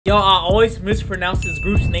Yo, I always mispronounce this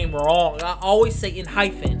group's name wrong. I always say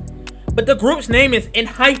ENHYPEN, but the group's name is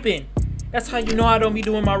ENHYPEN. That's how you know I don't be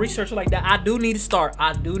doing my research like that. I do need to start.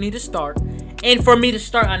 And for me to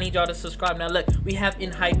start, I need y'all to subscribe. Now look, we have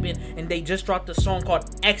ENHYPEN, and they just dropped a song called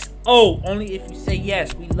XO, Only If You Say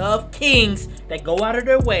Yes. We love kings that go out of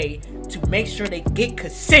their way to make sure they get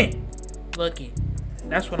consent. Look it.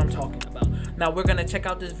 That's what I'm talking about. Now we're gonna check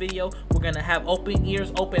out this video. We're gonna have open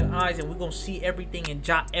ears, open eyes, and we're gonna see everything and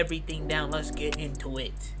jot everything down. Let's get into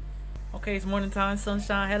it. Okay, it's morning time,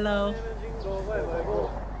 sunshine. Hello.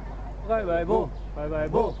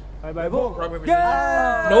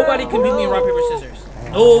 Nobody can beat me in rock paper scissors.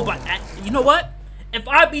 Nobody. You know what? If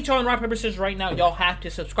I beat y'all in rock paper scissors right now, y'all have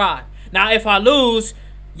to subscribe. Now if I lose,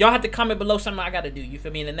 y'all have to comment below something I gotta do. You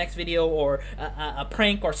feel me? In the next video, or a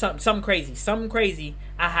prank, or something crazy.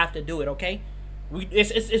 I have to do it. Okay?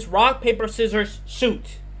 It's rock paper scissors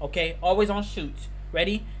shoot. Okay? Always on shoot.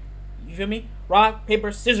 Ready? You feel me? Rock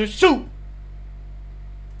paper scissors shoot.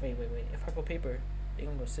 Wait. If I go paper, they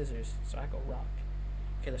gonna go scissors, so I go rock.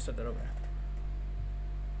 Okay, let's start that over.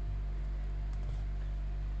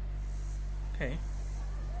 Okay.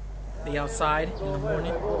 They outside in the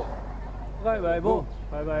morning.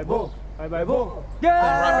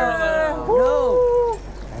 Yeah! No!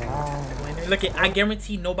 Look it, I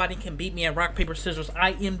guarantee nobody can beat me at rock paper scissors.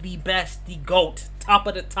 I am the best, the GOAT, top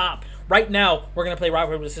of the top. Right now, we're gonna play rock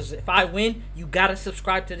paper scissors. If I win, you gotta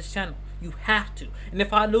subscribe to this channel. You have to. And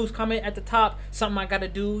if I lose, comment at the top something I gotta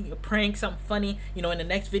do, a prank, something funny, you know, in the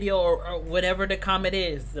next video, or whatever the comment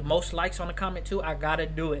is. The most likes on the comment too, I gotta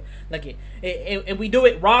do it. Look it, and we do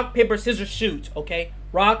it rock paper scissors shoot. Okay,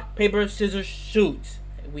 rock paper scissors shoot.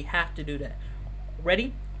 We have to do that.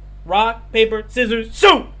 Ready? Rock paper scissors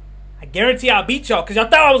shoot. I guarantee I'll beat y'all because y'all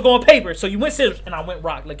thought I was going paper, so you went scissors and I went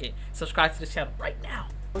rock. Look it. Subscribe to this channel right now.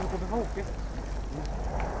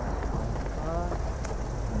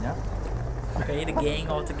 Okay, the gang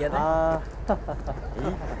all together.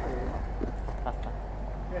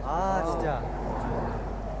 진짜.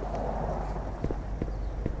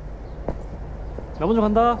 나 먼저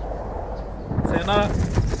간다. Sayonara.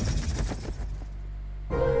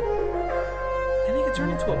 That nigga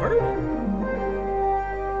turned into a bird.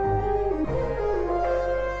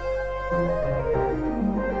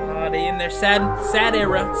 They in their sad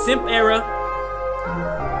era, simp era.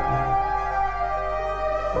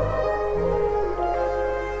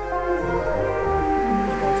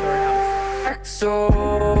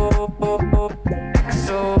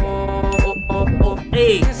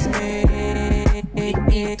 Hey.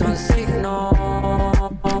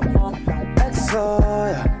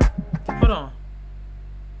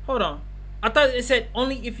 Hold on. I thought it said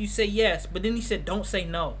only if you say yes, but then he said don't say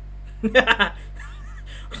no.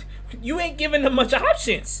 You ain't giving them much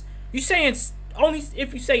options. You saying only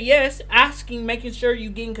if you say yes, asking, making sure you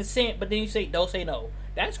getting consent, but then you say don't say no.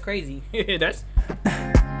 That's crazy. That's. Hey.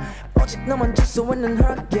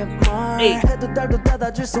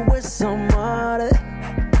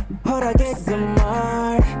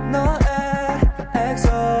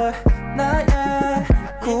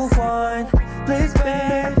 Please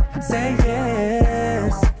babe, say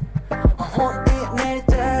yes.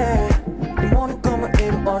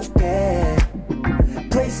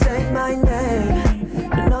 Please say my name.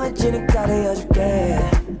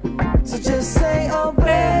 So just say oh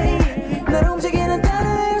babe. 날 움직이는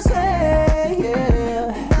단어를 say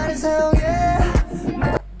yeah.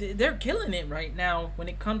 They're killing it right now when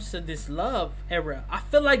it comes to this love era. I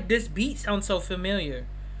feel like this beat sounds so familiar.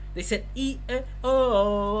 They said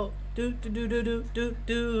E-O do do do do do do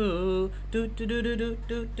do do do do do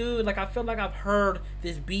do do. Like I feel like I've heard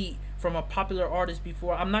this beat from a popular artist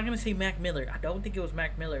before. I'm not gonna say Mac Miller. I don't think it was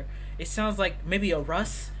Mac Miller. It sounds like maybe a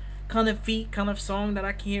Russ kind of beat, kind of song that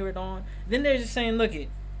I can hear it on. Then they're just saying, look it.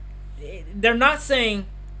 They're not saying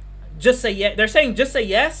just say yes. They're saying just say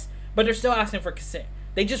yes, but they're still asking for consent.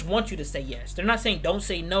 They just want you to say yes. They're not saying don't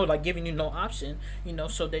say no, like giving you no option, you know.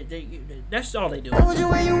 So that's all they do.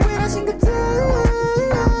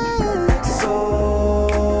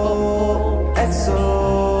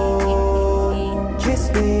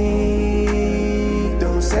 Kiss me,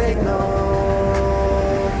 don't say no.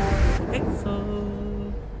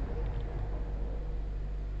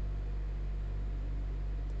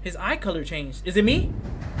 His eye color changed. Is it me?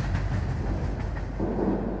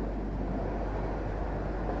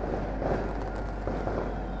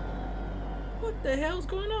 What the hell's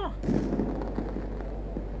going on?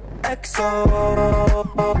 XO,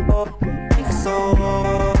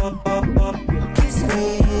 kiss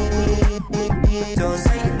me, don't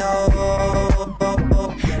say no.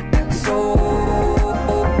 XO.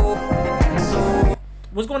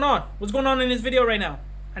 What's going on? What's going on in this video right now?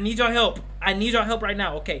 I need your help. I need your help right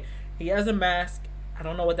now. Okay, he has a mask. I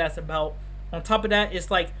don't know what that's about. On top of that,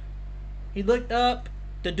 it's like he looked up.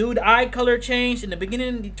 The dude eye color changed. In the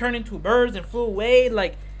beginning, he turned into birds and flew away.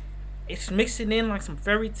 Like, it's mixing in like some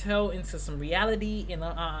fairy tale into some reality, and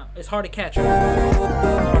it's hard to catch. Just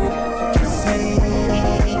say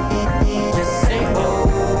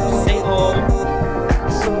oh. Say oh.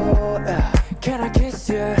 Can I kiss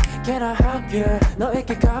you? Can I hug you?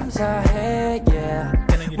 너에게 감사해, yeah.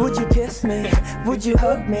 Would you kiss me? Would you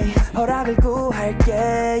hug me? 허락을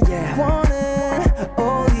구할게, yeah. 원은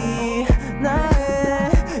only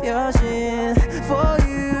나의 여신. For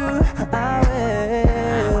you, I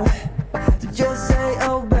will. Just say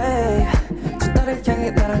oh, babe. 주따를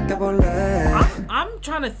향해 날아가볼래. I'm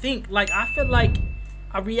trying to think. Like, I feel like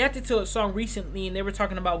I reacted to a song recently and they were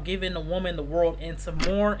talking about giving a woman the world and some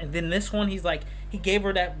more, and then this one he's like, he gave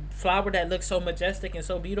her that flower that looks so majestic and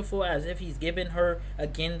so beautiful, as if he's giving her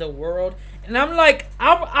again the world. And I'm like,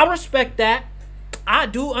 I respect that. I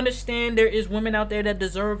do understand there is women out there that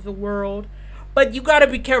deserve the world, but you gotta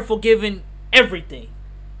be careful giving everything,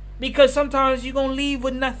 because sometimes you're gonna leave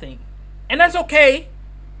with nothing, and that's okay,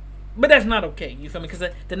 but that's not okay, you feel me? Because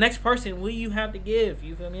the next person, what do you have to give?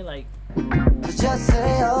 You feel me? Like, just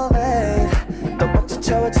say oh, babe. 또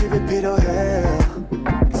멈춰 집이 필요해.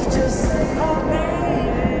 So just say oh,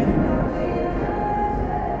 babe.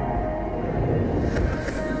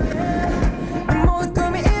 모든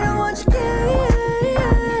꿈이 이루어지게.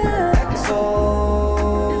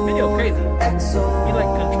 this video crazy. You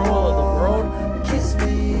like control of the world. Kiss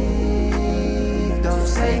me. Don't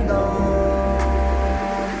say no.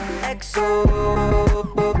 EXO.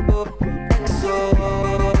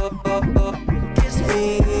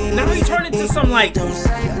 Now he turned into some like Don't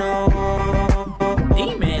say no.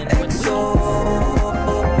 demon. EXO.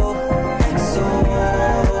 EXO.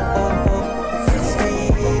 Kiss me.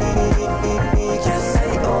 Just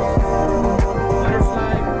say oh.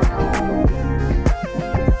 Butterfly.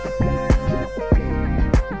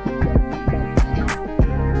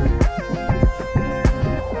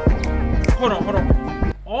 Hold on.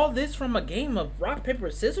 All this from a game of rock, paper,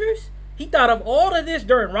 scissors? He thought of all of this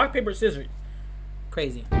during rock, paper, scissors.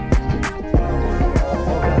 Crazy.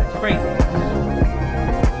 Crazy.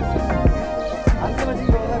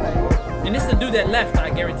 And this is the dude that left, I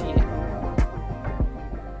guarantee it.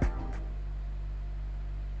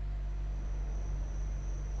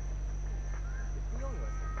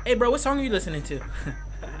 Hey bro, what song are you listening to?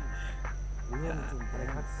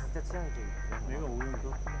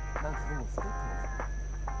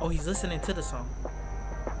 Oh, he's listening to the song.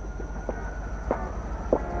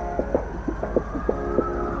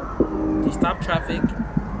 He stopped traffic.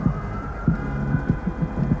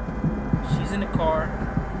 She's in the car.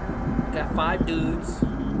 Got 5 dudes.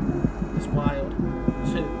 It's wild.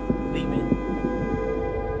 Shit, leaving.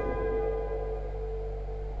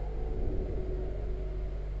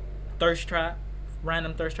 Thirst trap.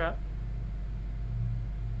 Random thirst trap.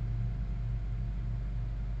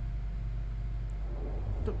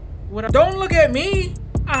 Don't look at me.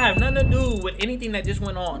 I have nothing to do with anything that just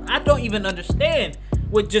went on. I don't even understand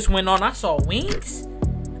what just went on. I saw wings.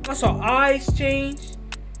 I saw eyes change.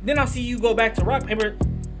 Then I see you go back to rock, paper.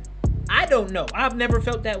 I don't know. I've never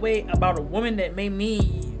felt that way about a woman that made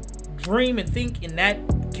me dream and think in that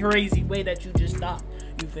crazy way that you just thought.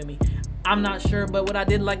 You feel me? I'm not sure, but what I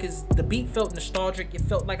did like is the beat felt nostalgic. It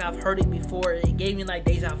felt like I've heard it before. It gave me like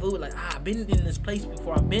deja vu. Like, I've been in this place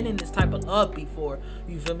before. I've been in this type of love before.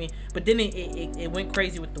 You feel me? But then it went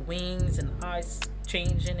crazy with the wings and the eyes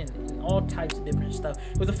changing and all types of different stuff.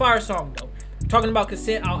 It was a fire song though. Talking about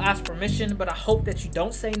consent, I'll ask permission, but I hope that you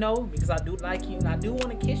don't say no, because I do like you and I do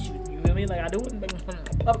want to kiss you. You feel me? Like, I do want to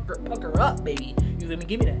pucker up, baby. You feel me?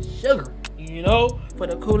 Give me that sugar, you know, for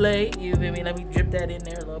the Kool-Aid. You feel me? Let me drip that in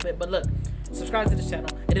there a little bit. But look, subscribe to this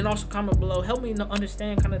channel and then also comment below. Help me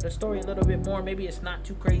understand kind of the story a little bit more. Maybe it's not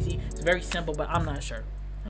too crazy. It's very simple, but I'm not sure.